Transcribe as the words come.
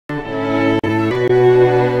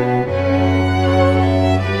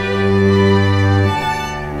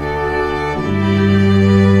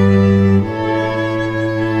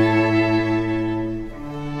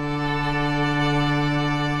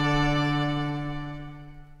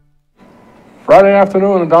Friday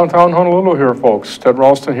afternoon in downtown Honolulu here, folks. Ted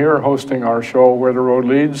Ralston here, hosting our show, Where the Road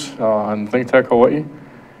Leads, on ThinkTech Hawaii.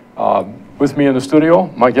 With me in the studio,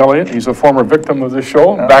 Mike Elliott. He's a former victim of this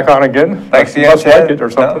show, back on again. Thanks again, must Ted. like it or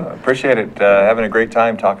something. No, appreciate it. Having a great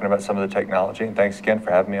time talking about some of the technology, and thanks again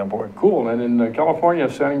for having me on board. Cool. And in California,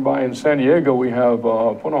 standing by in San Diego, we have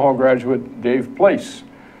Punahou graduate Dave Place,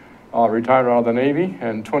 retired out of the Navy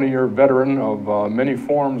and 20-year veteran of many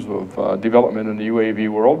forms of development in the UAV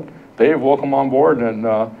world. Dave, welcome on board and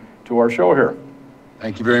to our show here.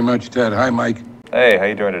 Thank you very much, Ted. Hi, Mike. Hey, how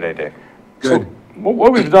you doing today, Dave? Good. So,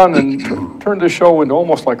 what we've done and turned this show into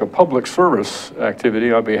almost like a public service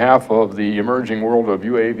activity on behalf of the emerging world of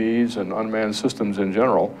UAVs and unmanned systems in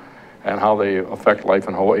general, and how they affect life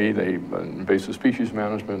in Hawaii, invasive species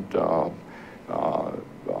management,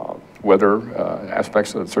 weather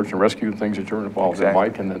aspects of search and rescue and things that you're involved in,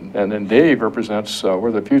 Mike. And then Dave represents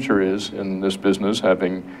where the future is in this business,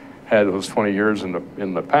 having had those 20 years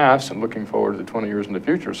in the past and looking forward to 20 years in the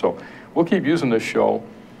future. So we'll keep using this show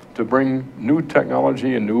to bring new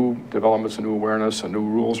technology and new developments and new awareness and new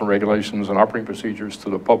rules and regulations and operating procedures to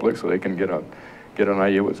the public so they can get an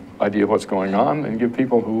idea of what's going on, and give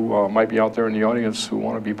people who might be out there in the audience who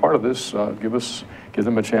want to be part of this, give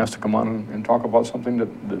them a chance to come on and talk about something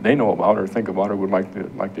that they know about or think about or would like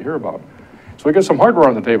to hear about. So we got some hardware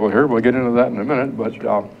on the table here. We'll get into that in a minute, but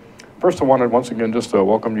first I wanted once again just to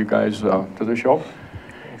welcome you guys to the show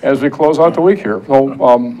as we close out the week here.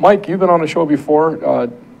 So Mike, you've been on the show before.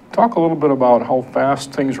 Talk a little bit about how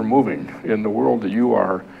fast things are moving in the world that you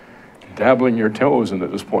are dabbling your toes in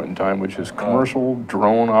at this point in time, which is commercial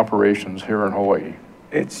drone operations here in Hawaii.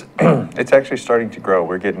 It's actually starting to grow.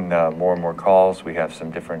 We're getting more and more calls. We have some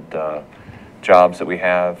different jobs that we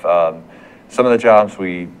have. Some of the jobs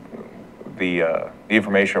the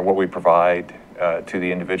information or what we provide to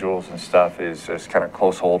the individuals and stuff is kind of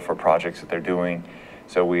close hold for projects that they're doing.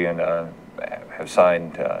 So we have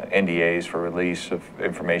signed NDAs for release of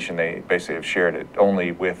information. They basically have shared it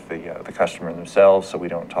only with the customer themselves, so we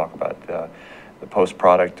don't talk about the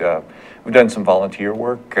post-product. We've done some volunteer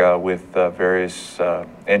work with various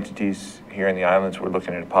entities here in the islands. We're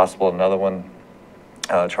looking at another one.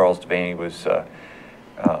 Charles Devaney was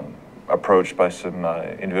approached by some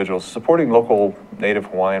individuals supporting local Native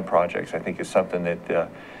Hawaiian projects. I think is something that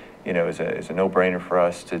is a no-brainer for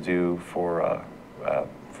us to do for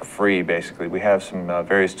free. Basically, we have some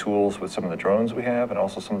various tools with some of the drones we have, and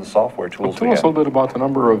also some of the software tools. Tell us a little bit about the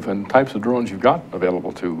number of and types of drones you've got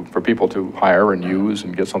available for people to hire and use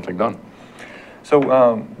and get something done.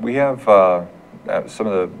 So we have some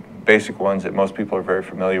of the basic ones that most people are very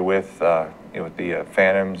familiar with, with the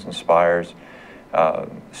Phantoms and Spires,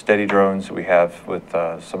 steady drones that we have with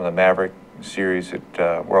some of the Maverick series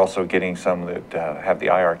that we're also getting some that have the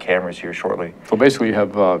IR cameras here shortly. So basically you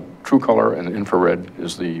have true color and infrared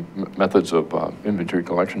is the methods of inventory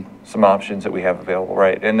collection. Some options that we have available,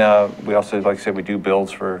 right. And we also, like I said, we do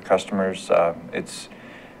builds for customers. It's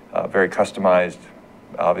very customized,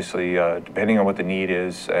 obviously, depending on what the need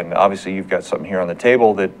is. And obviously you've got something here on the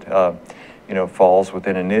table that falls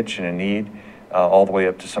within a niche and a need, all the way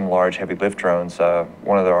up to some large heavy lift drones.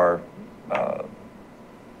 One of our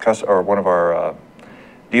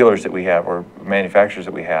dealers that we have, or manufacturers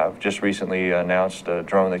that we have, just recently announced a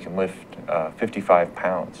drone that can lift 55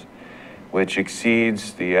 pounds, which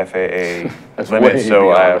exceeds the FAA limit.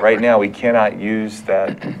 So right now we cannot use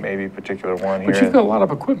that maybe particular one here. But you've got a lot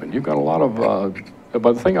of equipment. You've got a lot of,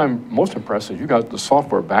 but the thing I'm most impressed is you got the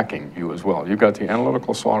software backing you as well. You've got the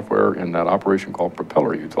analytical software in that operation called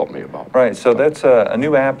Propeller you told me about. Right, so that's a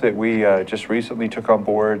new app that we just recently took on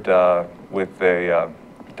board with a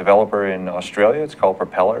developer in Australia. It's called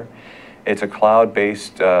Propeller. It's a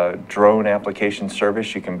cloud-based drone application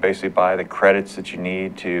service. You can basically buy the credits that you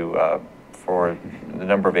need for the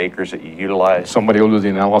number of acres that you utilize. Somebody will do the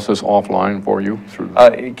analysis offline for you?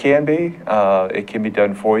 It can be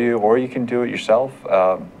done for you, or you can do it yourself.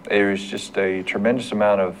 There's just a tremendous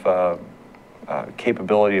amount of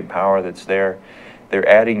capability and power that's there. They're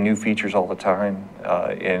adding new features all the time,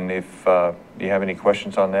 and if you have any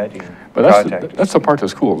questions on that, you can contact us. That's the part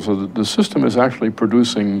that's cool. So the system is actually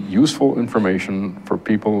producing useful information for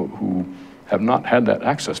people who have not had that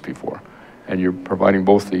access before. And you're providing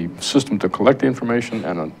both the system to collect the information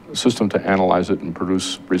and a system to analyze it and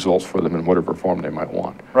produce results for them in whatever form they might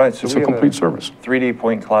want. Right. So it's a complete service. 3D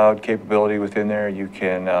point cloud capability within there. You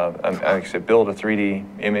can, like I said, build a 3D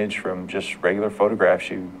image from just regular photographs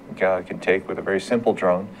you can take with a very simple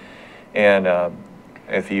drone. And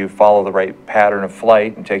if you follow the right pattern of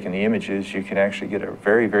flight and taking the images, you can actually get a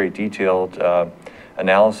very, very detailed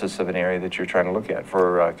analysis of an area that you're trying to look at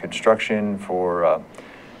for construction, for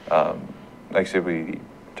like I said, we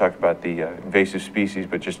talked about the invasive species,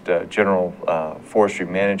 but just general forestry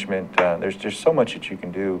management. There's just so much that you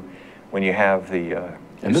can do when you have the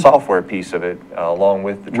software piece of it, along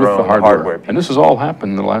with the drone hardware piece. And this has all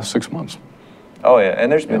happened in the last 6 months. Oh yeah,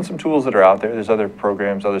 and there's been some tools that are out there. There's other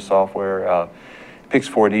programs, other software.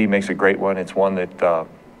 Pix4D makes a great one. It's one that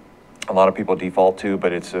a lot of people default to,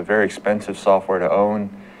 but it's a very expensive software to own.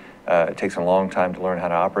 It takes a long time to learn how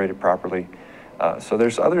to operate it properly. So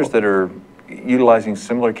there's others that are utilizing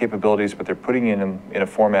similar capabilities, but they're putting in a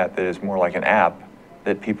format that is more like an app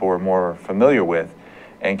that people are more familiar with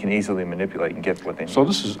and can easily manipulate and get what they need. So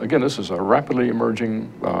this is, again, this is a rapidly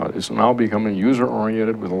emerging, it's now becoming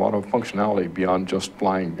user-oriented with a lot of functionality beyond just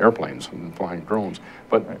flying airplanes and flying drones.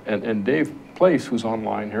 But, and Dave Place, who's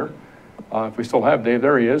online here, if we still have Dave,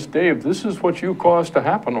 there he is. Dave, this is what you caused to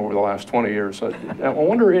happen over the last 20 years. I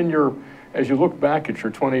wonder as you look back at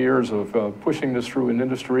your 20 years of pushing this through an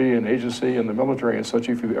industry and agency and the military and such,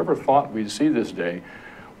 if you ever thought we'd see this day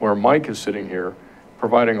where Mike is sitting here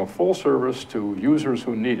providing a full service to users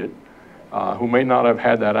who need it, who may not have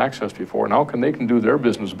had that access before. Now they can do their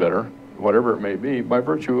business better, whatever it may be, by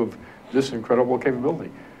virtue of this incredible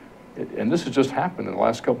capability. And this has just happened in the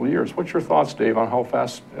last couple of years. What's your thoughts, Dave, on how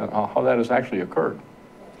fast, how that has actually occurred?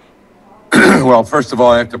 Well, first of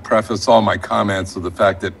all, I have to preface all my comments with the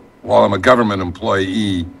fact that while I'm a government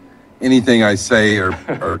employee, anything I say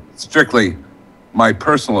are strictly my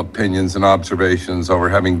personal opinions and observations over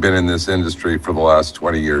having been in this industry for the last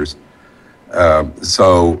 20 years.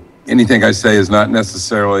 So anything I say is not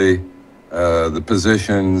necessarily the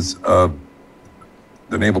positions of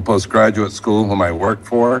the Naval Postgraduate School, whom I work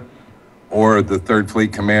for, or the 3rd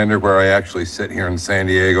Fleet Commander, where I actually sit here in San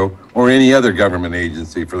Diego, or any other government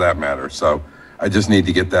agency for that matter. So I just need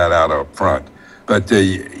to get that out up front. But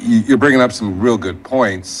you're bringing up some real good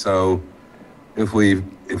points. So if we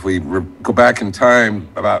go back in time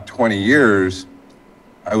about 20 years,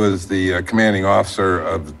 I was the commanding officer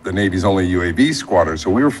of the Navy's only UAV squadron. So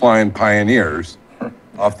we were flying Pioneers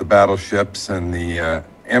off the battleships and the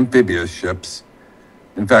amphibious ships.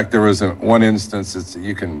 In fact, there was one instance,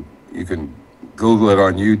 you can Google it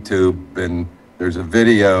on YouTube, and there's a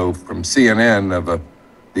video from CNN of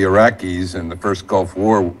the Iraqis in the first Gulf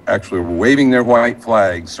War actually were waving their white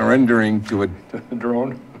flag, surrendering to a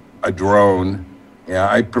drone. A drone. Yeah,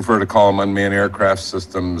 I prefer to call them unmanned aircraft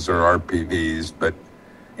systems or RPVs, but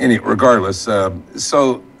regardless.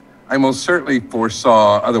 So I most certainly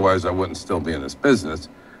foresaw, otherwise I wouldn't still be in this business.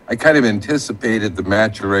 I kind of anticipated the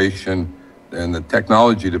maturation and the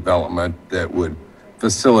technology development that would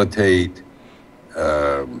facilitate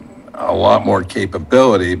a lot more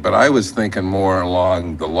capability, but I was thinking more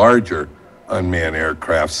along the larger unmanned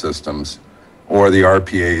aircraft systems, or the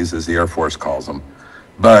RPAs as the Air Force calls them.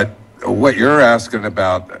 But what you're asking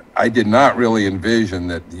about, I did not really envision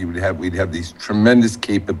that we'd have these tremendous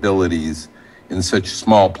capabilities in such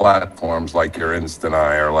small platforms like your Instant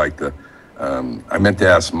Eye, or like I meant to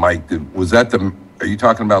ask Mike, are you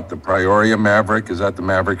talking about the Prioria Maverick? Is that the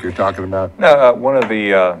Maverick you're talking about? No, one of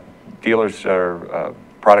the dealers or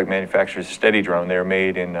product manufacturers, Steady Drone, they're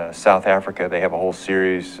made in South Africa. They have a whole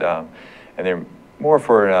series, and they're more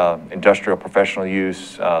for industrial professional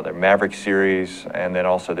use. Their Maverick series, and then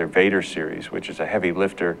also their Vader series, which is a heavy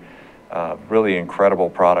lifter. Really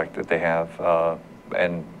incredible product that they have.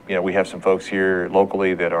 And you know, we have some folks here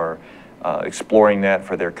locally that are exploring that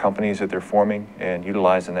for their companies that they're forming and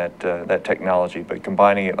utilizing that technology. But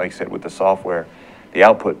combining it, like I said, with the software, the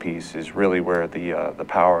output piece is really where the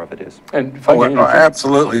power of it is. And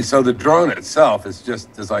absolutely. So the drone itself is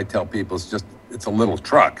just, as I tell people, it's a little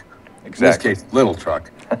truck. Exactly. In this case, little truck.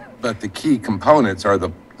 But the key components are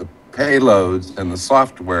the payloads and the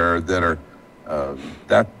software that are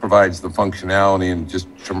that provides the functionality and just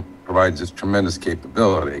provides this tremendous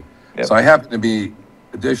capability. Yep. So I happen to be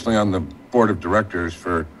additionally on the board of directors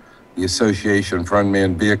for the Association for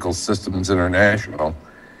Unmanned Vehicle Systems International.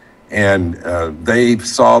 And they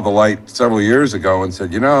saw the light several years ago and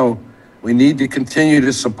said, you know, we need to continue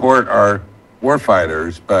to support our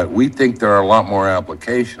warfighters, but we think there are a lot more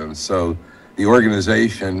applications. So the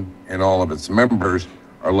organization and all of its members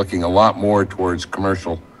are looking a lot more towards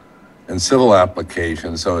commercial and civil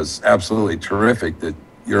applications. So it's absolutely terrific that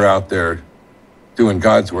you're out there doing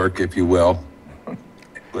God's work, if you will,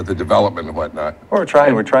 with the development and whatnot. We're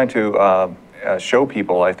trying to show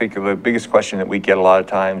people. I think the biggest question that we get a lot of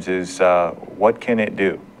times is, what can it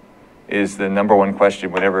do? Is the number one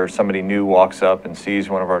question whenever somebody new walks up and sees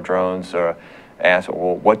one of our drones, or asks,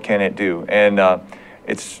 well, what can it do? And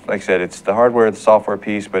it's, like I said, it's the hardware, the software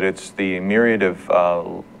piece, but it's the myriad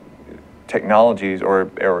of technologies or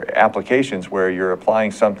applications where you're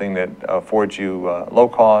applying something that affords you low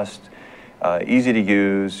cost, easy to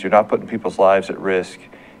use, you're not putting people's lives at risk,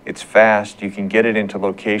 it's fast, you can get it into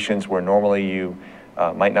locations where normally you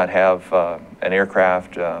might not have an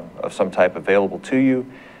aircraft of some type available to you,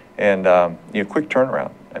 and quick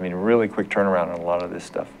turnaround. I mean, really quick turnaround on a lot of this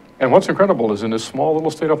stuff. And what's incredible is in this small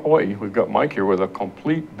little state of Hawaii, we've got Mike here with a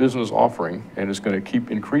complete business offering, and it's going to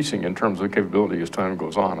keep increasing in terms of capability as time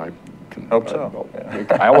goes on. I can hope so.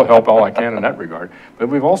 I will help all I can in that regard. But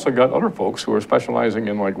we've also got other folks who are specializing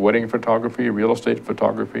in like wedding photography, real estate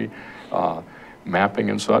photography,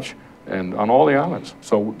 mapping and such, and on all the islands.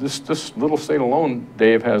 So this little state alone,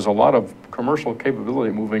 Dave, has a lot of commercial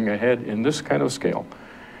capability moving ahead in this kind of scale.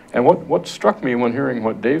 And what struck me when hearing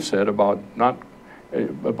what Dave said about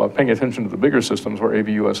about paying attention to the bigger systems where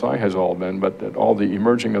AVUSI has all been, but at all the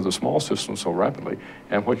emerging of the small systems so rapidly,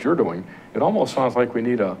 and what you're doing, it almost sounds like we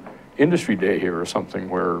need a industry day here or something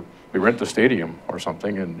where we rent the stadium or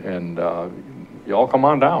something, and you all come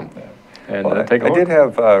on down and take a look. I did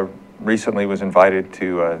have, recently was invited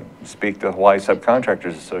to speak to the Hawaii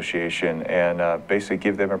Subcontractors Association and basically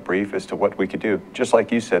give them a brief as to what we could do. Just like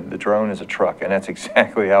you said, the drone is a truck, and that's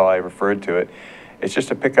exactly how I referred to it. It's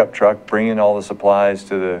just a pickup truck bringing all the supplies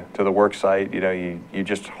to the work site. You know, you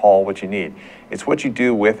just haul what you need. It's what you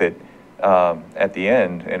do with it at the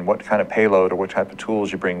end, and what kind of payload or what type of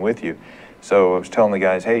tools you bring with you. So I was telling the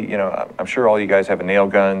guys, hey, you know, I'm sure all you guys have nail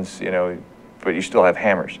guns, you know, but you still have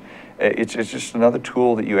hammers. It's just another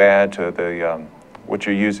tool that you add to the what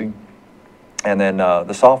you're using. And then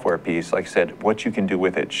the software piece, like I said, what you can do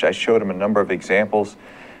with it. I showed them a number of examples,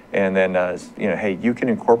 and then you know, hey, you can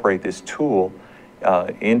incorporate this tool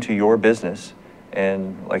into your business,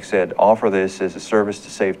 and like I said, offer this as a service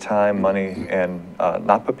to save time, money, and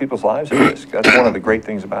not put people's lives at risk. That's one of the great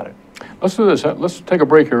things about it. Let's do this. Let's take a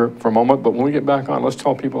break here for a moment, but when we get back on, let's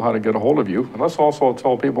tell people how to get a hold of you, and let's also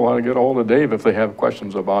tell people how to get a hold of Dave if they have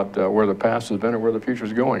questions about where the past has been and where the future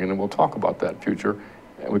is going, and then we'll talk about that future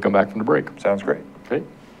when we come back from the break. Sounds great. Okay.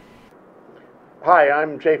 Hi,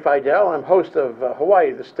 I'm Jay Fidel. I'm host of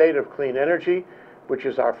Hawaii, the State of Clean Energy, which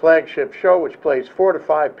is our flagship show, which plays 4 to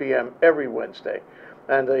 5 p.m. every Wednesday.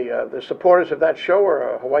 And the supporters of that show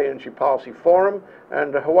are Hawaii Energy Policy Forum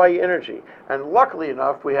and Hawaii Energy. And luckily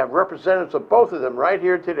enough, we have representatives of both of them right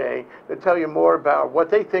here today to tell you more about what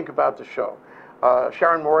they think about the show.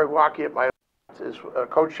 Sharon Moriwaki at my left is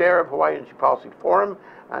co-chair of Hawaii Energy Policy Forum,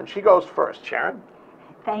 and she goes first. Sharon?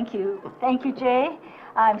 Thank you. Thank you, Jay.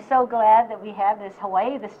 I'm so glad that we have this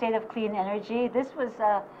Hawaii, the State of Clean Energy. This was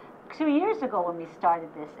 2 years ago when we started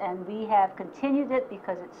this, and we have continued it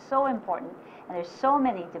because it's so important, and there's so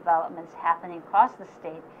many developments happening across the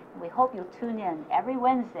state, and we hope you'll tune in every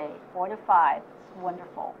Wednesday, 4 to 5. It's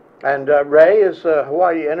wonderful. And Ray is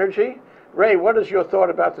Hawaii Energy. Ray, what is your thought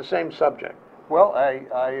about the same subject? Well,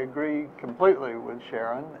 I agree completely with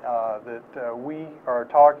Sharon that we are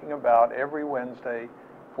talking about every Wednesday,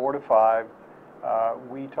 4 to 5.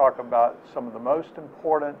 We talk about some of the most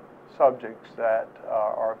important subjects that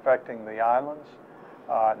are affecting the islands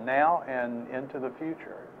now and into the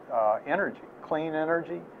future. Energy, clean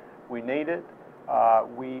energy, we need it.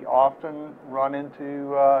 We often run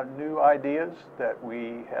into new ideas that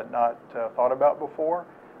we had not thought about before.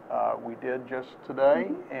 We did just today,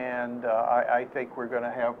 and I think we're going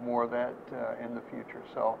to have more of that in the future.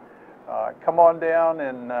 So come on down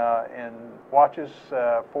and watch us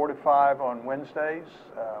 4 to 5 on Wednesdays.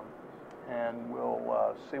 And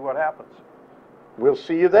we'll see what happens. We'll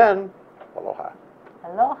see you then. Aloha.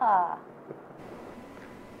 Aloha.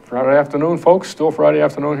 Friday afternoon, folks. Still Friday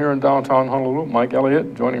afternoon here in downtown Honolulu. Mike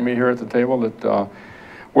Elliott joining me here at the table at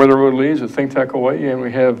Where the Road Leads at ThinkTech Hawaii. And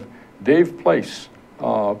we have Dave Place,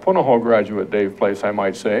 Punahou graduate Dave Place, I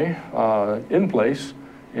might say, in place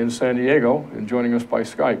in San Diego and joining us by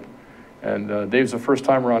Skype. And Dave's the first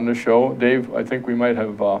timer on this show. Dave, I think we might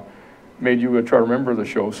have made you try to remember the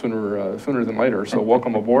show sooner than later. So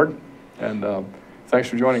welcome aboard, and thanks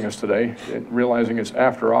for joining us today, realizing it's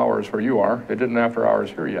after hours where you are. It didn't after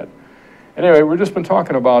hours here yet. Anyway, we've just been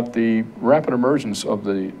talking about the rapid emergence of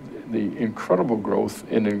the incredible growth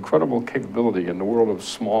and incredible capability in the world of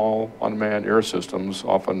small unmanned air systems,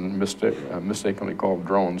 often mistakenly called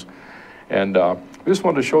drones. And we just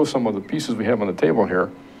wanted to show some of the pieces we have on the table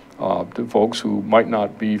here to folks who might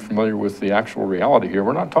not be familiar with the actual reality here.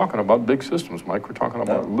 We're not talking about big systems, Mike. We're talking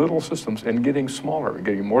about little systems and getting smaller,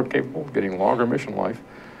 getting more capable, getting longer mission life.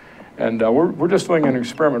 And we're just doing an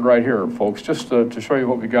experiment right here, folks, just to show you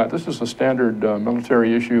what we got. This is a standard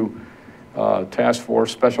military issue task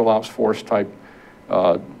force, special ops force type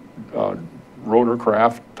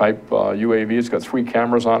rotorcraft type UAV. It's got 3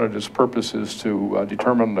 cameras on it. Its purpose is to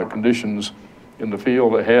determine the conditions in the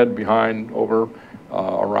field ahead, behind, over,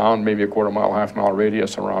 around, maybe a quarter-mile, half-mile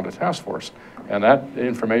radius around a task force. And that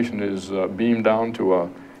information is beamed down to a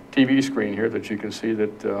TV screen here that you can see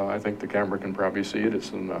that I think the camera can probably see it.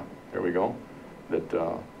 It's in the, there we go, that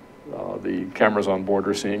the cameras on board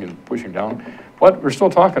are seeing and pushing down. But we're still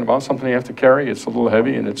talking about something you have to carry. It's a little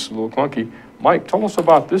heavy and it's a little clunky. Mike, tell us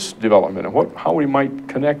about this development and how we might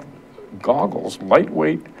connect goggles,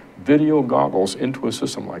 lightweight video goggles, into a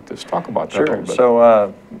system like this. Talk about that a little bit.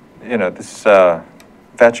 So, you know, this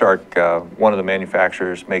Fatshark, one of the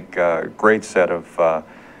manufacturers, make a great set of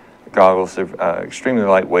goggles. They're extremely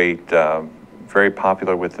lightweight, very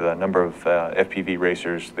popular with a number of FPV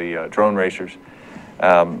racers, the drone racers.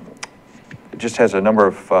 It just has a number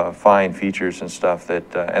of fine features and stuff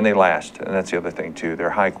that, and they last, and that's the other thing too.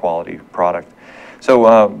 They're high quality product.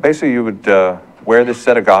 So basically you would wear this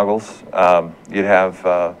set of goggles. You'd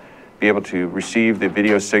have be able to receive the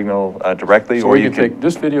video signal directly. So or you can take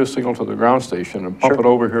this video signal to the ground station and pump it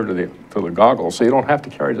over here to the goggles, so you don't have to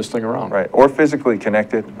carry this thing around. Right, or physically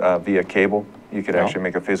connect it via cable. You could actually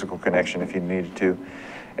make a physical connection if you needed to.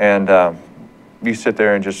 And you sit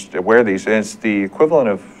there and just wear these, and it's the equivalent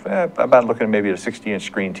of about looking at maybe a 60-inch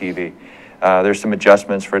screen TV. There's some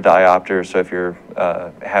adjustments for diopters, so if you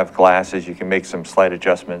have glasses, you can make some slight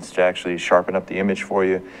adjustments to actually sharpen up the image for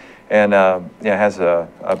you. And it has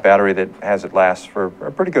a battery that has it last for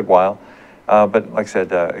a pretty good while. But like I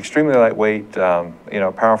said, extremely lightweight, you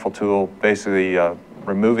know, powerful tool, basically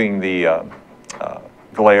removing the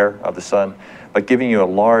glare of the sun, but giving you a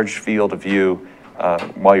large field of view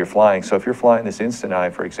while you're flying. So if you're flying this instant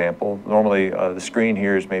eye, for example, normally the screen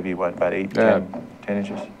here is maybe what, about 10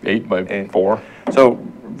 inches? 8 by 4. So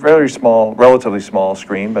very small, relatively small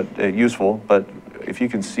screen, but useful. But if you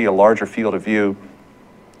can see a larger field of view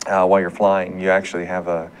while you're flying, you actually have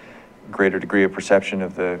a greater degree of perception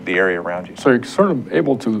of the area around you. So you're sort of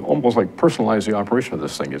able to almost like personalize the operation of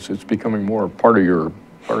this thing. It's becoming more part of your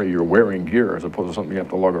wearing gear as opposed to something you have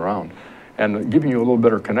to lug around, and giving you a little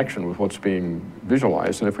better connection with what's being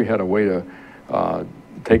visualized. And if we had a way to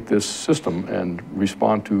take this system and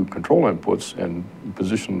respond to control inputs and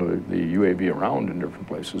position the UAV around in different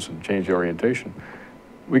places and change the orientation,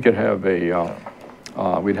 we could have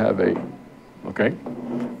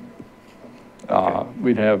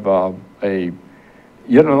we'd have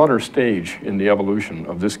yet another stage in the evolution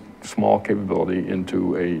of this small capability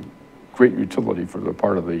into a great utility for the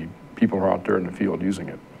part of the people who are out there in the field using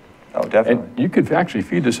it. Oh, definitely. And you could actually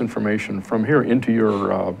feed this information from here into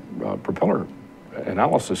your propeller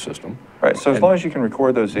analysis system. Right, so as long as you can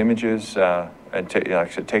record those images and like I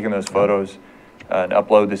said, taking those photos and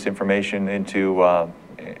upload this information into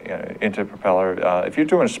propeller. If you're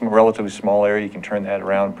doing a relatively small area, you can turn that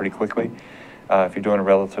around pretty quickly. If you're doing a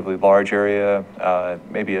relatively large area,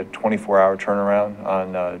 maybe a 24-hour turnaround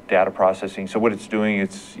on data processing. So what it's doing, you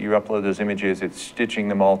upload those images, it's stitching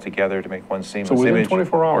them all together to make one seamless image. So within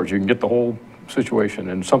 24 hours, you can get the whole situation,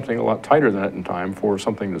 and something a lot tighter than that in time for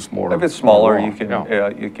something that's more. If it's smaller, you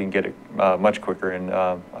can get it much quicker. And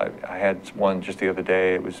I had one just the other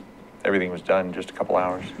day. Everything was done in just a couple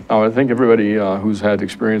hours. Now, I think everybody who's had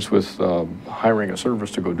experience with hiring a service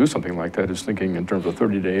to go do something like that is thinking in terms of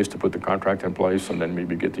 30 days to put the contract in place and then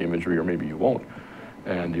maybe get the imagery, or maybe you won't.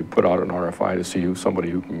 And you put out an RFI to see somebody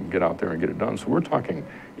who can get out there and get it done. So we're talking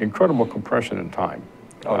incredible compression in time.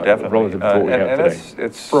 Oh, definitely. Relative to what we have today.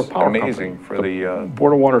 It's for a power amazing company, for the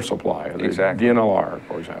Board of Water Supply, exactly. the DNLR,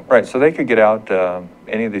 for example. Right, so they could get out,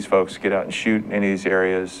 any of these folks get out and shoot in any of these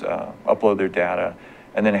areas, upload their data,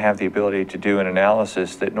 and then have the ability to do an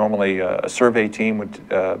analysis that normally a survey team would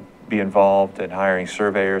be involved in hiring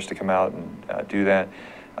surveyors to come out and do that,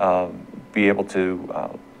 be able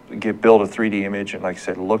to build a 3D image and, like I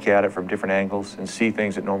said, look at it from different angles and see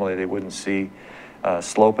things that normally they wouldn't see.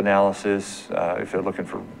 Slope analysis, if they're looking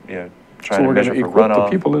for, trying to measure for runoff. So we're going to equip the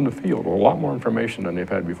people in the field with a lot more information than they've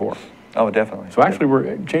had before. Oh, definitely. So actually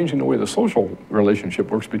we're changing the way the social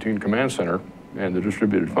relationship works between command center and the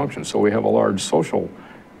distributed functions. So we have a large social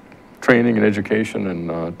training and education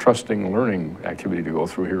and trusting learning activity to go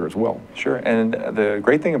through here as well. Sure, and the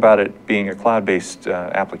great thing about it being a cloud-based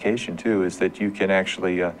application too is that you can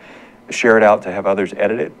actually share it out to have others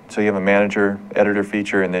edit it. So you have a manager, editor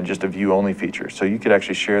feature, and then just a view-only feature. So you could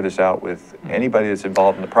actually share this out with anybody that's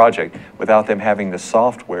involved in the project without them having the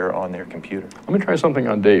software on their computer. Let me try something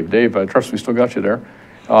on Dave. Dave, I trust we still got you there.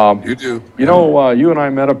 You do. You know, you and I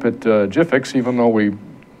met up at GIFIX, even though we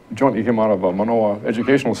jointly came out of a Manoa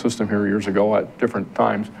educational system here years ago at different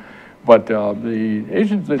times. But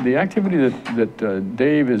the activity that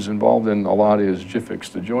Dave is involved in a lot is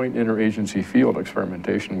JIFIX, the Joint Interagency Field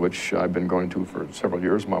Experimentation, which I've been going to for several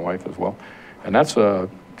years, my wife as well. And that's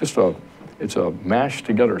it's a mashed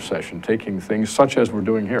together session, taking things such as we're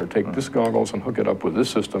doing here. Take this goggles and hook it up with this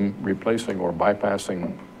system, replacing or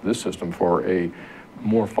bypassing this system for a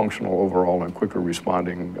more functional overall and quicker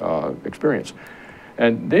responding experience.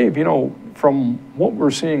 And Dave, you know, from what we're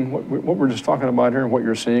seeing, what we're just talking about here and what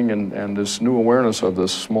you're seeing and this new awareness of the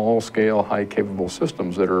small scale, high capable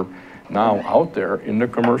systems that are now out there in the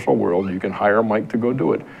commercial world, you can hire Mike to go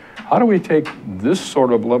do it. How do we take this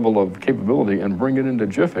sort of level of capability and bring it into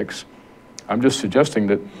JIFIX? I'm just suggesting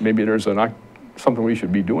that maybe there's something we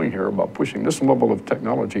should be doing here about pushing this level of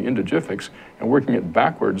technology into JIFIX and working it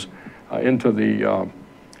backwards into the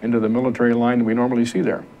military line that we normally see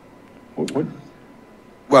there.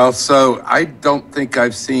 Well, so I don't think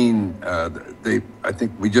I've seen, I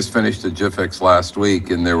think we just finished a JIFIX last week,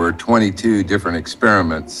 and there were 22 different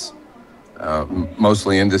experiments,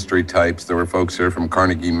 mostly industry types. There were folks here from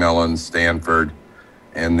Carnegie Mellon, Stanford,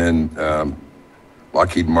 and then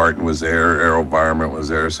Lockheed Martin was there, AeroVironment was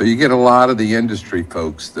there. So you get a lot of the industry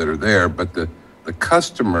folks that are there, but the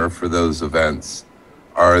customer for those events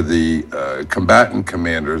are the combatant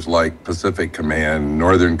commanders like Pacific Command,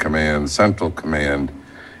 Northern Command, Central Command,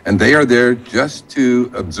 and they are there just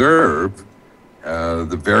to observe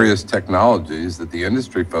the various technologies that the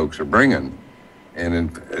industry folks are bringing.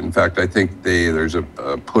 And in fact, I think there's a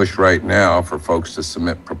push right now for folks to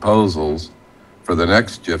submit proposals for the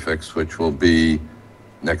next JIFIX, which will be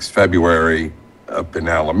next February up in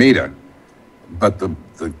Alameda. But the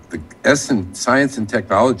science and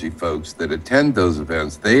technology folks that attend those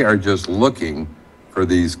events, they are just looking for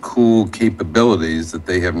these cool capabilities that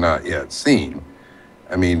they have not yet seen.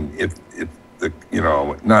 I mean, you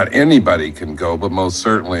know, not anybody can go, but most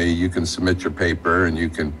certainly you can submit your paper and you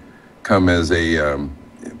can come as a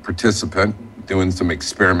participant doing some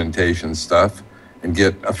experimentation stuff and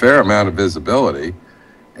get a fair amount of visibility.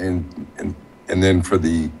 And then for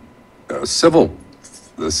the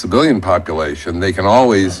civilian population, they can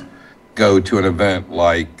always go to an event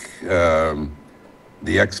like the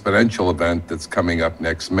Exponential event that's coming up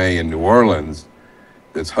next May in New Orleans,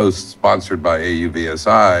 that's sponsored by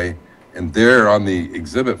AUVSI, and there on the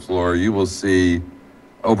exhibit floor, you will see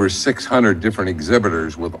over 600 different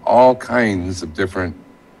exhibitors with all kinds of different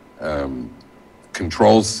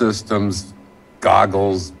control systems,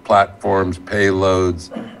 goggles, platforms,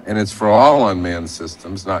 payloads, and it's for all unmanned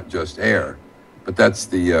systems, not just air. But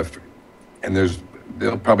that's and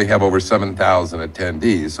they'll probably have over 7,000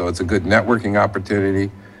 attendees, so it's a good networking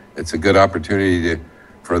opportunity. It's a good opportunity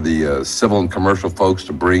for the civil and commercial folks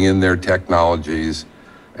to bring in their technologies,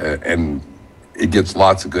 and it gets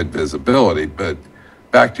lots of good visibility. But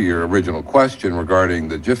back to your original question regarding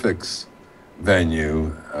the JIFIX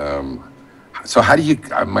venue, so how do you,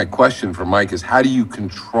 my question for Mike is, how do you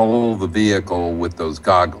control the vehicle with those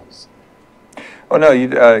goggles? Oh, no,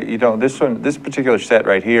 you don't. This particular set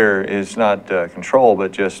right here is not control,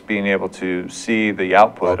 but just being able to see the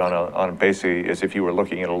output on basically as if you were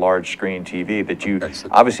looking at a large screen TV that you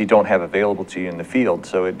obviously don't have available to you in the field.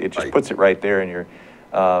 So it just puts it right there in your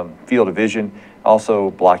field of vision,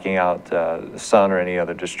 also blocking out the sun or any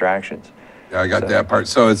other distractions. Yeah, I got that part.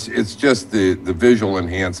 So it's just the visual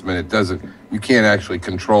enhancement. It doesn't, you can't actually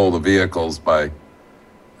control the vehicles by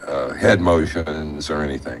head motions or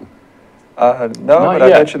anything. No, but I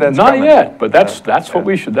bet you that's not coming. yet, but that's what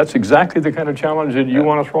we should, that's exactly the kind of challenge that you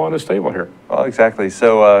want to throw on this table here. Well, exactly.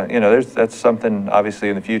 So, you know, that's something obviously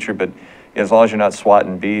in the future, but as long as you're not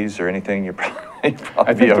swatting bees or anything, you're probably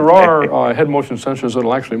I think there are head motion sensors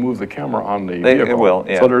that'll actually move the camera on the vehicle. It will,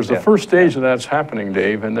 yeah. So there's the first stage of that's happening,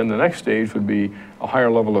 Dave, and then the next stage would be a higher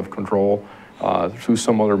level of control through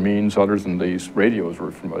some other means other than these radios we're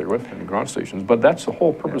familiar with in ground stations. But that's the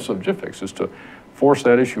whole purpose of JIFIX, is to force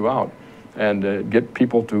that issue out and get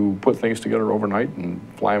people to put things together overnight and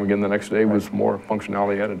fly them again the next day with more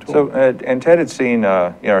functionality added to them. So, and Ted had seen you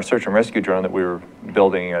know, our search and rescue drone that we were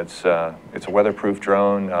building. It's a weatherproof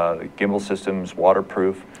drone, gimbal systems,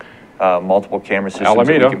 waterproof, multiple camera systems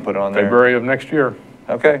Alameda, that we can put on there. February of next year.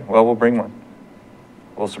 Okay, well, we'll bring one.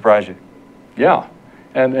 We'll surprise you. Yeah,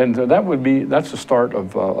 and that's the start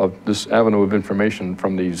of this avenue of information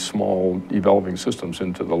from these small evolving systems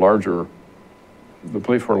into the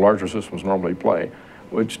place where larger systems normally play,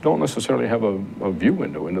 which don't necessarily have a view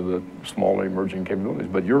window into the small emerging capabilities,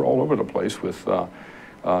 but you're all over the place with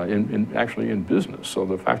actually in business. So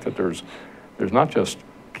the fact that there's not just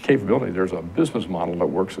capability, there's a business model that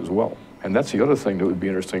works as well. And that's the other thing that would be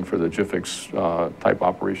interesting for the GIFIX type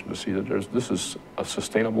operation to see that this is a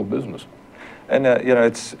sustainable business. And you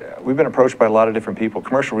know, we've been approached by a lot of different people.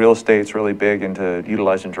 Commercial real estate's really big into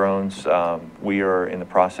utilizing drones. We are in the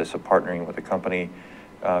process of partnering with a company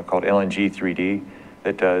called LNG 3D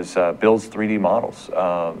that builds 3D models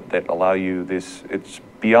that allow you this. It's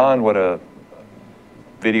beyond what a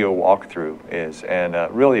video walkthrough is, and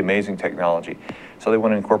really amazing technology. So they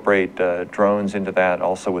want to incorporate drones into that,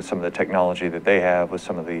 also with some of the technology that they have with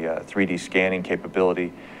some of the 3D scanning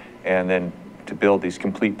capability, and then to build these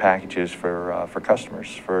complete packages for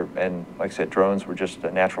customers. And like I said, drones were just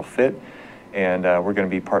a natural fit, and we're going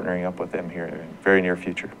to be partnering up with them here in the very near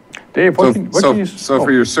future. Dave, so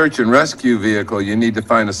for your search and rescue vehicle, you need to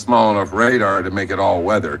find a small enough radar to make it all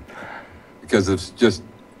weather, because if it's just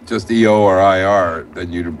EO or IR,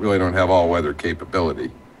 then you really don't have all weather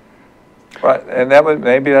capability. Right, and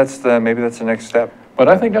maybe that's the next step. But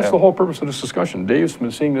I think that's the whole purpose of this discussion. Dave's been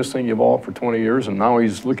seeing this thing evolve for 20 years, and now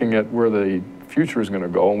he's looking at where the future is going to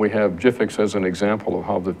go. And we have GIFIX as an example of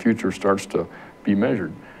how the future starts to be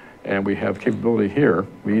measured. And we have capability here.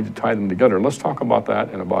 We need to tie them together. Let's talk about that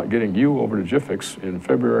and about getting you over to GIFIX in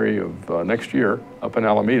February of next year up in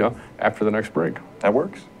Alameda after the next break. That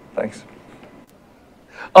works. Thanks.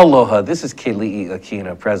 Aloha, this is Keli'i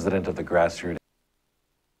Akina, president of the Grassroots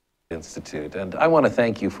Institute, and I want to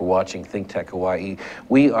thank you for watching ThinkTech Hawaii.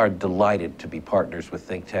 We are delighted to be partners with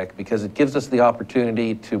ThinkTech because it gives us the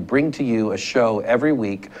opportunity to bring to you a show every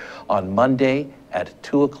week on Monday at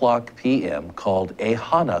 2:00 p.m. called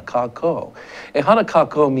Ehana Kako. Ehana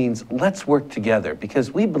Kako means let's work together,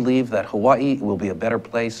 because we believe that Hawaii will be a better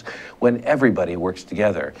place when everybody works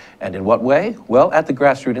together. And in what way? Well, at the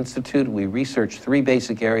Grassroots Institute, we research 3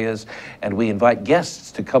 basic areas, and we invite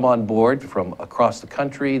guests to come on board from across the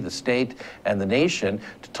country, the state, and the nation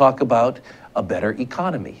to talk about a better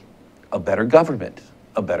economy, a better government,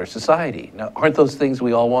 a better society. Now, aren't those things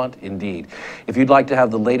we all want? Indeed. If you'd like to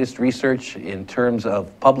have the latest research in terms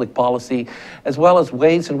of public policy, as well as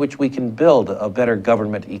ways in which we can build a better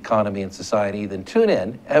government, economy, and society, then tune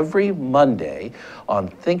in every Monday on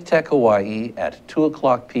ThinkTech Hawaii at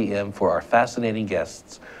 2:00 p.m. for our fascinating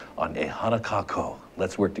guests on Ehana Kako.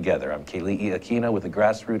 Let's work together. I'm Keli'i Akina with the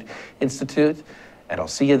Grassroots Institute, and I'll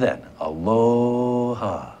see you then.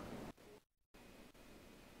 Aloha.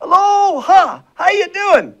 Aloha! How you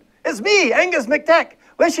doing? It's me, Angus McTech,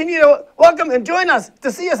 wishing you to welcome and join us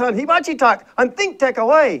to see us on Hibachi Talk on ThinkTech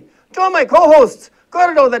Hawaii. Join my co-hosts,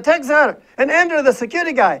 Gordo the Tech Czar and Andrew the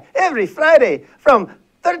Security Guy, every Friday from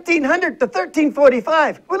 1300 to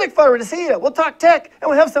 1345. We look forward to seeing you. We'll talk tech and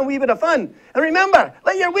we'll have some wee bit of fun. And remember,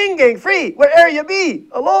 let your wing gang free wherever you be.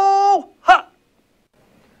 Aloha!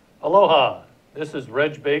 Aloha. This is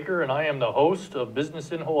Reg Baker, and I am the host of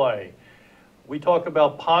Business in Hawaii. We talk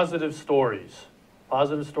about positive stories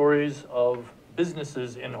of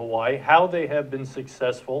businesses in Hawaii, how they have been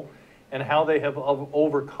successful, and how they have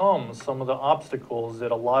overcome some of the obstacles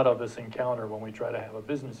that a lot of us encounter when we try to have a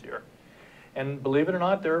business here. And believe it or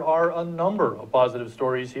not, there are a number of positive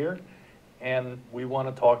stories here, and we want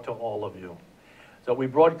to talk to all of you. So we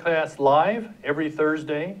broadcast live every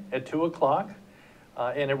Thursday at 2:00,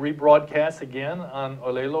 and it rebroadcasts again on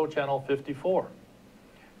Olelo Channel 54.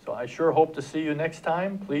 So I sure hope to see you next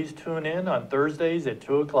time. Please tune in on Thursdays at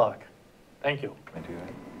 2:00. Thank you.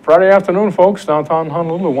 Friday afternoon, folks, downtown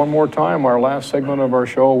Honolulu. One more time, our last segment of our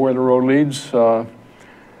show, Where the Road Leads.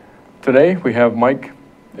 Today, we have Mike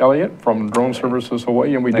Elliott from Drone Services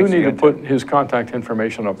Hawaii, and we do need to put his contact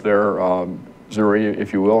information up there, Zuri,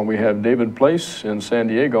 if you will. And we have David Place in San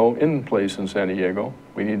Diego,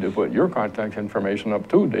 We need to put your contact information up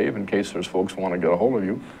too, Dave, in case there's folks who want to get a hold of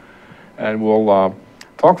you. And we'll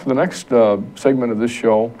talk for the next segment of this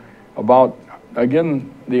show about,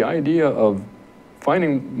 again, the idea of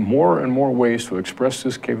finding more and more ways to express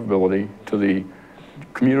this capability to the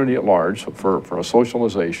community at large for a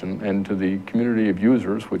socialization, and to the community of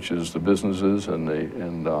users, which is the businesses and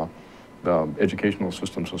the educational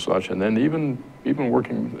systems and such, and then even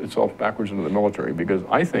working itself backwards into the military, because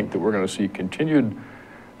I think that we're going to see continued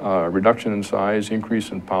reduction in size,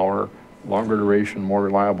 increase in power, longer duration, more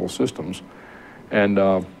reliable systems. And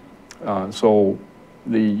so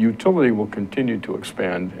the utility will continue to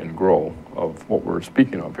expand and grow of what we're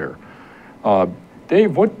speaking of here.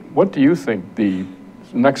 Dave, what do you think the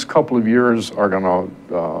next couple of years are going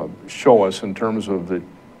to show us in terms of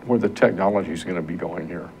where the technology is going to be going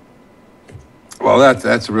here? Well,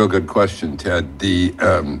 that's a real good question, Ted.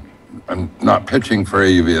 I'm not pitching for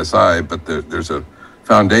AUVSI, but there's a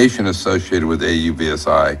foundation associated with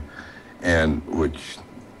AUVSI, and which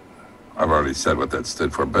I've already said what that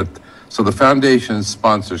stood for. But so the foundation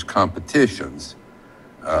sponsors competitions,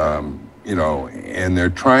 you know, and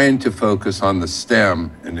they're trying to focus on the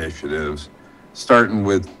STEM initiatives, starting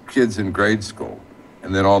with kids in grade school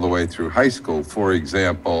and then all the way through high school. For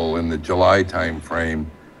example, in the July timeframe,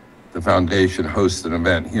 the foundation hosts an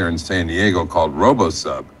event here in San Diego called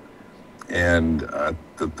RoboSub. And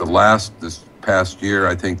this past year,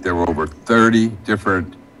 I think there were over 30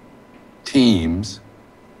 different teams,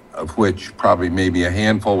 of which probably maybe a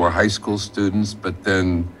handful were high school students, but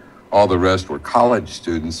then all the rest were college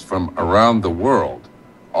students from around the world.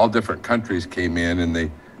 All different countries came in and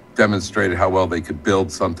they demonstrated how well they could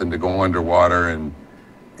build something to go underwater and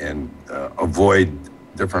avoid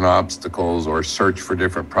different obstacles or search for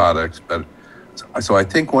different products. But so I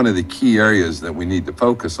think one of the key areas that we need to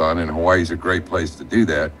focus on, and Hawaii is a great place to do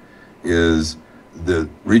that, is the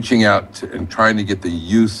reaching out to, and trying to get the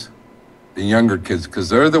youth, the younger kids, because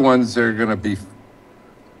they're the ones that are going to be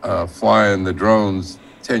flying the drones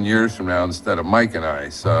 10 years from now instead of Mike and I,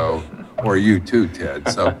 so, or you too, Ted.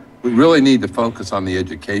 So we really need to focus on the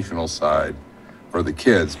educational side for the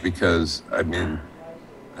kids, because, I mean,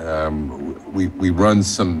 we run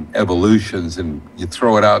some evolutions and you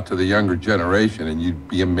throw it out to the younger generation and you'd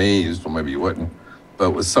be amazed, or maybe you wouldn't,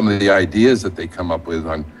 but with some of the ideas that they come up with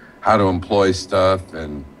on how to employ stuff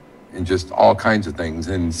and just all kinds of things.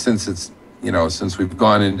 And since it's, you know, since we've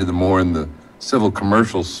gone into the more in the civil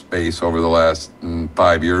commercial space over the last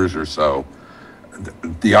 5 years or so,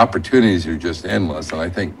 the opportunities are just endless. And I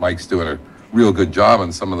think Mike's doing a real good job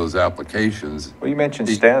on some of those applications. Well, you mentioned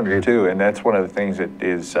STEM too, and that's one of the things that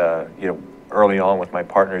is, you know, early on with my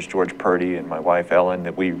partners, George Purdy and my wife, Ellen,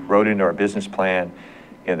 that we wrote into our business plan,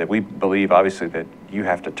 and that we believe, obviously, that you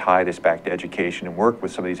have to tie this back to education and work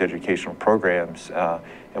with some of these educational programs.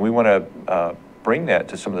 And we want to bring that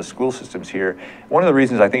to some of the school systems here. One of the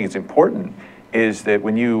reasons I think it's important is that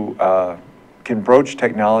when you can broach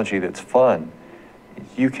technology that's fun,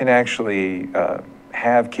 you can actually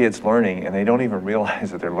have kids learning, and they don't even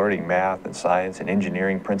realize that they're learning math and science and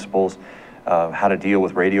engineering principles, how to deal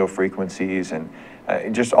with radio frequencies, and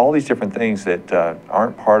just all these different things that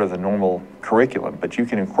aren't part of the normal curriculum, but you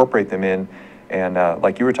can incorporate them in, and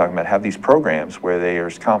like you were talking about, have these programs where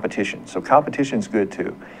there's competition. So competition's good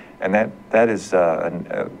too, and that is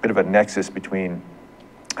a bit of a nexus between,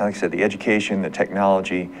 like I said, the education, the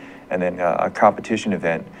technology, and then a competition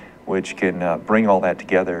event, which can bring all that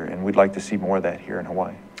together, and we'd like to see more of that here in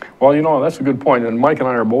Hawaii. Well, you know, that's a good point, and Mike and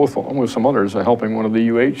I are both, along with some others, helping one of the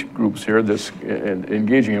UH groups here that's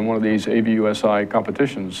engaging in one of these AVUSI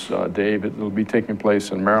competitions, Dave. It will be taking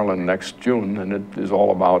place in Maryland next June, and it is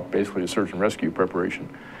all about basically a search and rescue preparation.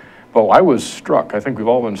 But I was struck, I think we've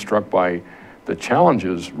all been struck by the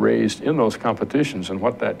challenges raised in those competitions and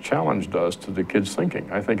what that challenge does to the kids' thinking.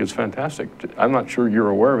 I think it's fantastic. I'm not sure you're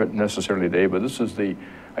aware of it necessarily, Dave, but this is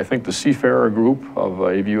I think the Seafarer group of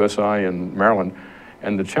AVUSI in Maryland,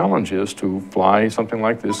 and the challenge is to fly something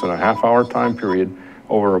like this in a half-hour time period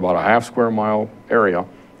over about a half-square-mile area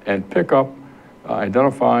and pick up,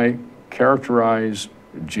 identify, characterize,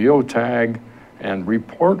 geotag, and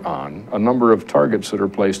report on a number of targets that are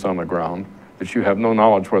placed on the ground that you have no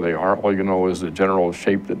knowledge where they are. All you know is the general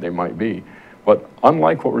shape that they might be. But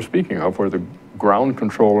unlike what we're speaking of, where the ground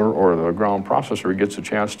controller or the ground processor gets a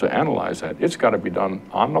chance to analyze that, it's got to be done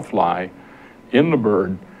on the fly, in the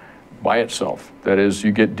bird, by itself. That is,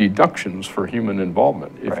 you get deductions for human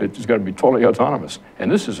involvement. If Right. It's got to be totally autonomous.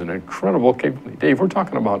 And this is an incredible capability. Dave, we're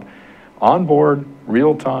talking about onboard,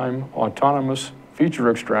 real-time, autonomous feature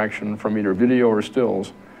extraction from either video or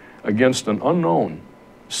stills against an unknown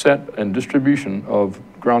set and distribution of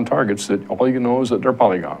ground targets that all you know is that they're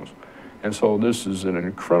polygons. And so this is an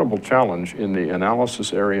incredible challenge in the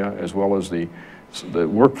analysis area as well as the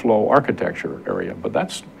workflow architecture area. But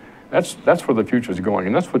that's where the future is going,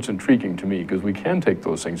 and that's what's intriguing to me, because we can take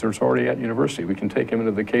those things. There's already at university. We can take them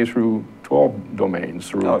into the K through 12 domains.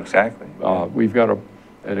 Through, Oh, exactly. We've got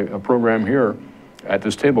a program here at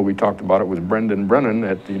this table. We talked about it with Brendan Brennan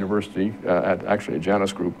at the university, at actually a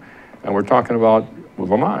Janus group, and we're talking about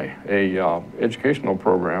Lanai, a educational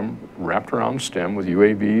program wrapped around STEM with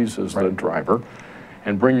UAVs as the driver,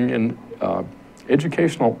 and bringing in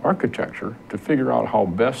educational architecture to figure out how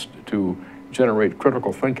best to generate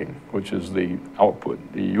critical thinking, which is the output.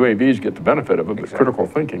 The UAVs get the benefit of it, but critical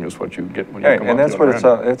thinking is what you get when you come and out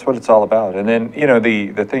that's what it's all about. And then, you know,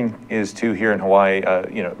 the thing is too, here in Hawaii,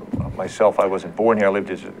 you know, myself, I wasn't born here. I lived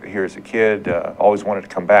here as a kid. Always wanted to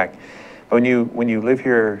come back. But when you live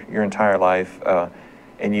here your entire life,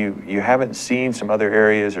 and you haven't seen some other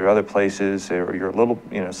areas or other places, or you're a little,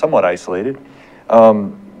 you know, somewhat isolated,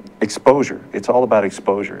 exposure. It's all about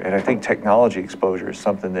exposure. And I think technology exposure is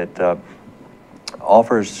something that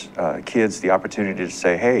offers kids the opportunity to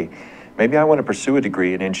say, hey, maybe I want to pursue a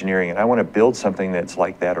degree in engineering and I want to build something that's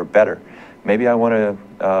like that or better. Maybe I want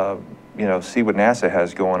to, you know, see what NASA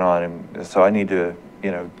has going on, and so I need to,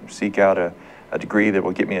 you know, seek out a degree that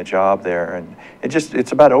will get me a job there. And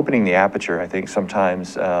it's about opening the aperture, I think,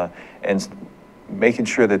 sometimes, and making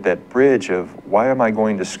sure that that bridge of why am I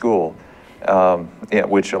going to school, yeah,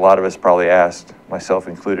 which a lot of us probably asked, myself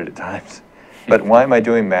included at times. But why am I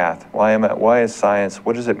doing math? Why is science?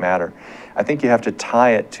 What does it matter? I think you have to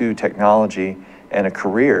tie it to technology and a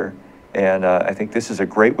career, and I think this is a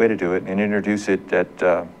great way to do it and introduce it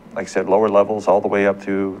at, like I said, lower levels all the way up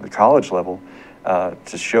to the college level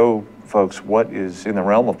to show folks what is in the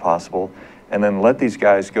realm of possible, and then let these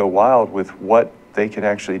guys go wild with what they can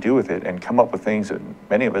actually do with it and come up with things that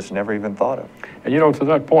many of us never even thought of. And you know, to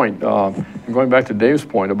that point, going back to Dave's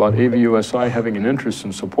point about AVUSI having an interest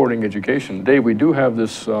in supporting education, Dave, we do have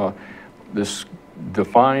this, this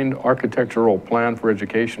defined architectural plan for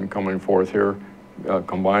education coming forth here,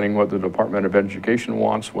 combining what the Department of Education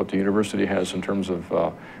wants, what the university has in terms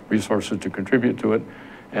of resources to contribute to it,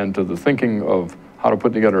 and to the thinking of how to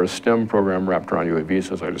put together a STEM program wrapped around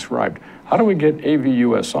UAVs, as I described. How do we get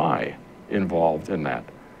AVUSI involved in that?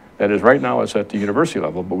 That is, right now it's at the university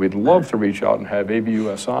level, but we'd love to reach out and have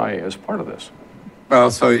AVUSI as part of this.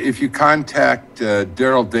 Well, so if you contact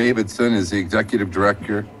Daryl Davidson as the executive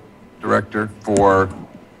director for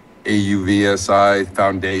AUVSI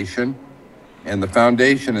Foundation, and the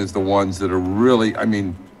foundation is the ones that are really, I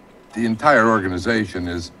mean, the entire organization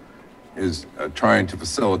is trying to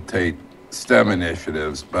facilitate STEM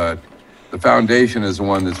initiatives, but the foundation is the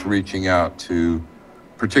one that's reaching out to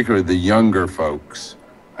particularly the younger folks.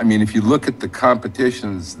 I mean, if you look at the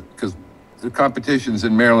competitions, because the competitions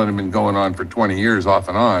in Maryland have been going on for 20 years off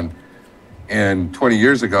and on, and 20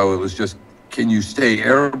 years ago it was just, can you stay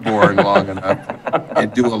airborne long enough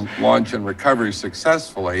and do a launch and recovery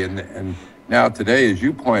successfully? And now today, as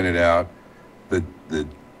you pointed out, the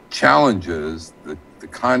challenges, the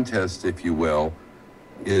contest, if you will,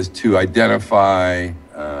 is to identify,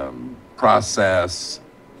 process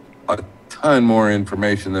a ton more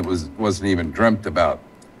information that wasn't even dreamt about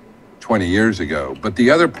 20 years ago. But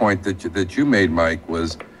the other point that you made, Mike,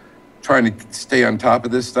 was trying to stay on top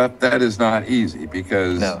of this stuff. That is not easy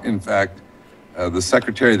because, in fact, the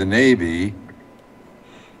Secretary of the Navy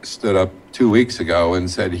stood up 2 weeks ago and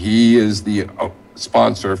said he is the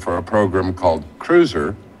sponsor for a program called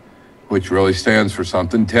Cruiser, which really stands for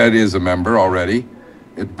something. Ted is a member already,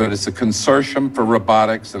 but it's a consortium for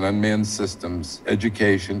robotics and unmanned systems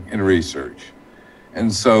education and research.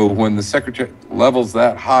 And so when the Secretary levels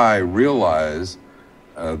that high, realize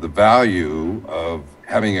the value of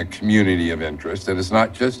having a community of interest, and it's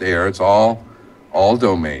not just air, it's all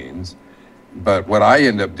domains. But what I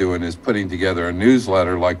end up doing is putting together a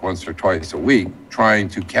newsletter like once or twice a week, trying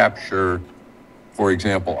to capture, for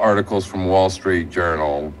example, articles from Wall Street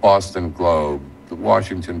Journal, Boston Globe, the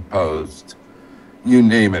Washington Post, you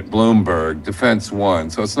name it, Bloomberg, Defense One.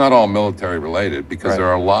 So it's not all military related because there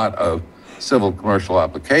are a lot of civil commercial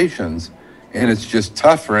applications, and it's just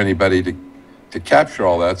tough for anybody to capture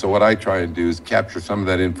all that. So what I try and do is capture some of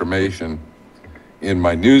that information in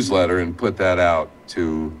my newsletter and put that out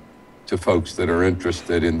to folks that are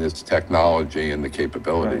interested in this technology and the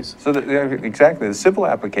capabilities. Right. So exactly, the civil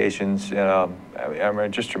applications, I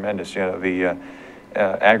mean, just tremendous. You know, the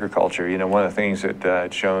agriculture. You know, one of the things that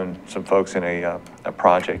I'd shown some folks in a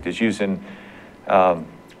project is using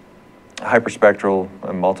hyperspectral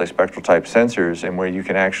and multispectral type sensors, and where you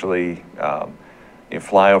can actually you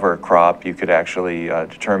fly over a crop, you could actually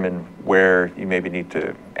determine where you maybe need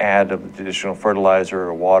to add additional fertilizer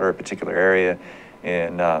or water a particular area.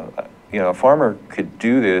 And you know, a farmer could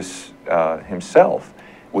do this himself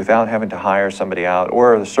without having to hire somebody out,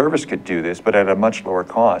 or the service could do this, but at a much lower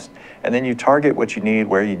cost. And then you target what you need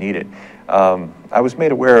where you need it. I was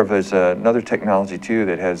made aware of there's another technology too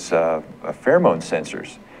that has pheromone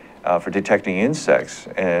sensors for detecting insects.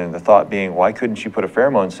 And the thought being, why couldn't you put a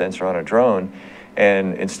pheromone sensor on a drone,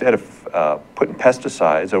 and instead of putting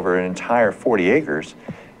pesticides over an entire 40 acres,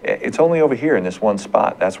 it's only over here in this one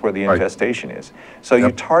spot. That's where the infestation is. So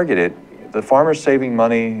you target it, the farmer's saving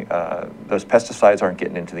money, those pesticides aren't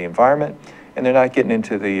getting into the environment, and they're not getting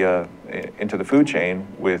into the food chain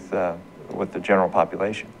with the general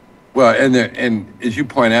population. Well, and as you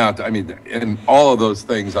point out, I mean, and all of those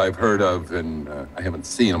things I've heard of, and I haven't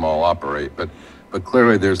seen them all operate, but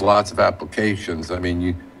clearly there's lots of applications. I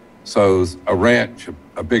mean, so a ranch,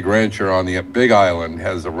 a big rancher on the Big Island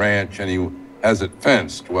has a ranch, and has it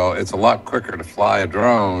fenced. Well, it's a lot quicker to fly a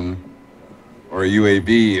drone or a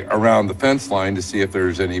UAV around the fence line to see if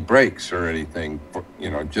there's any breaks or anything,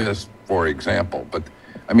 just for example. But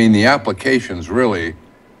I mean, the applications really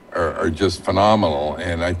are just phenomenal.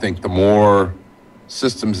 And I think the more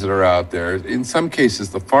systems that are out there, in some cases,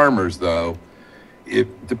 the farmers, though,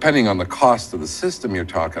 depending on the cost of the system you're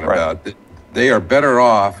talking about, they are better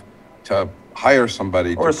off to hire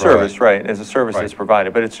somebody or a service, right, as a service that's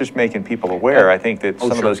provided. But it's just making people aware. I think that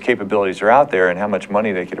some of those capabilities are out there and how much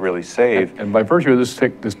money they could really save. And by virtue of this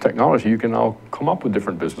technology, you can now come up with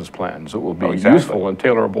different business plans that will be useful and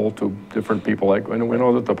tailorable to different people. And we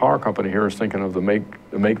know that the power company here is thinking of the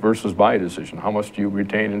make versus buy decision. How much do you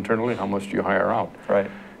retain internally? How much do you hire out?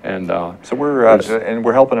 Right. And so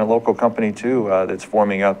we're helping a local company too that's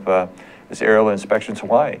forming up this Aerial Inspections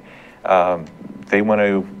Hawaii. They want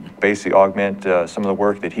to basically augment some of the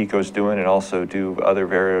work that HECO's doing and also do other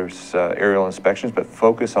various aerial inspections, but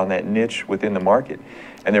focus on that niche within the market.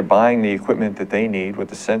 And they're buying the equipment that they need with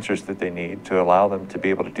the sensors that they need to allow them to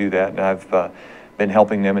be able to do that. And I've been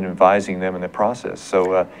helping them and advising them in the process.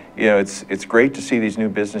 So, it's great to see these new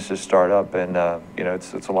businesses start up, and,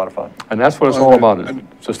 it's a lot of fun. And that's what it's all about, is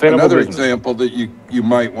sustainable Another business. example that you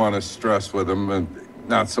might want to stress with them, and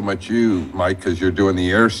not so much you, Mike, because you're doing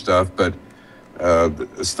the air stuff, but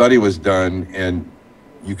a study was done, and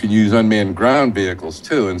you can use unmanned ground vehicles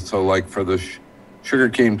too. And so, like for the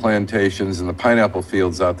sugarcane plantations and the pineapple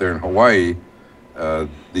fields out there in Hawaii,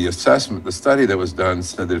 the study that was done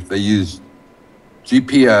said that if they use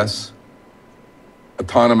GPS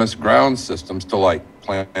autonomous ground systems to like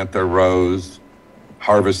plant their rows,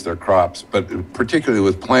 harvest their crops, but particularly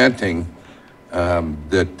with planting,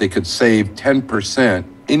 that they could save 10%,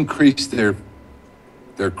 increase their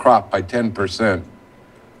crop by 10%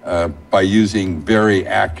 by using very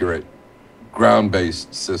accurate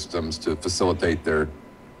ground-based systems to facilitate their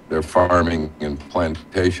farming and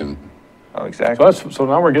plantation. Oh, exactly. So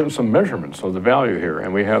now we're getting some measurements of the value here,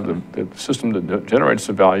 and we have the system that generates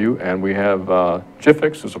the value, and we have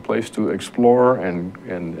GIFIX as a place to explore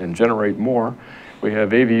and generate more. We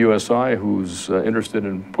have AVUSI, who's interested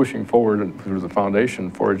in pushing forward through the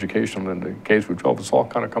Foundation for Education and the K through 12. It's all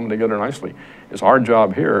kind of coming together nicely. It's our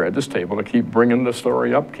job here at this table to keep bringing the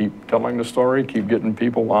story up, keep telling the story, keep getting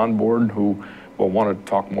people on board who will want to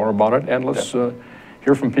talk more about it, and let's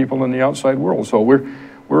hear from people in the outside world. So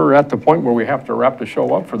we're at the point where we have to wrap the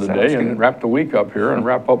show up for the day and wrap the week up here and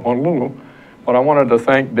wrap up Honolulu. But I wanted to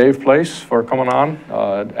thank Dave Place for coming on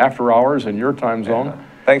after hours in your time zone.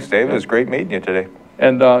 Thanks, Dave. It was great meeting you today.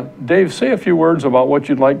 And Dave, say a few words about what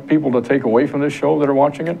you'd like people to take away from this show that are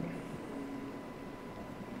watching it.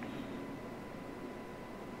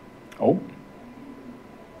 Oh,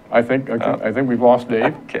 I think we've lost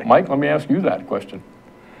Dave. Okay. Mike, let me ask you that question.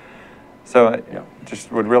 So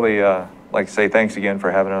just would really like to say thanks again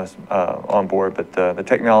for having us on board, but the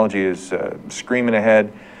technology is screaming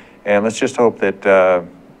ahead, and let's just hope that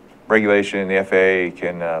regulation and the FAA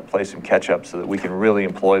can play some catch-up so that we can really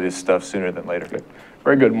employ this stuff sooner than later. Good.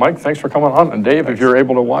 Very good. Mike, thanks for coming on. And Dave, if you're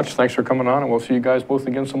able to watch, thanks for coming on, and we'll see you guys both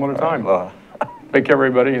again some other time. Take care,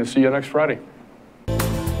 everybody, and see you next Friday.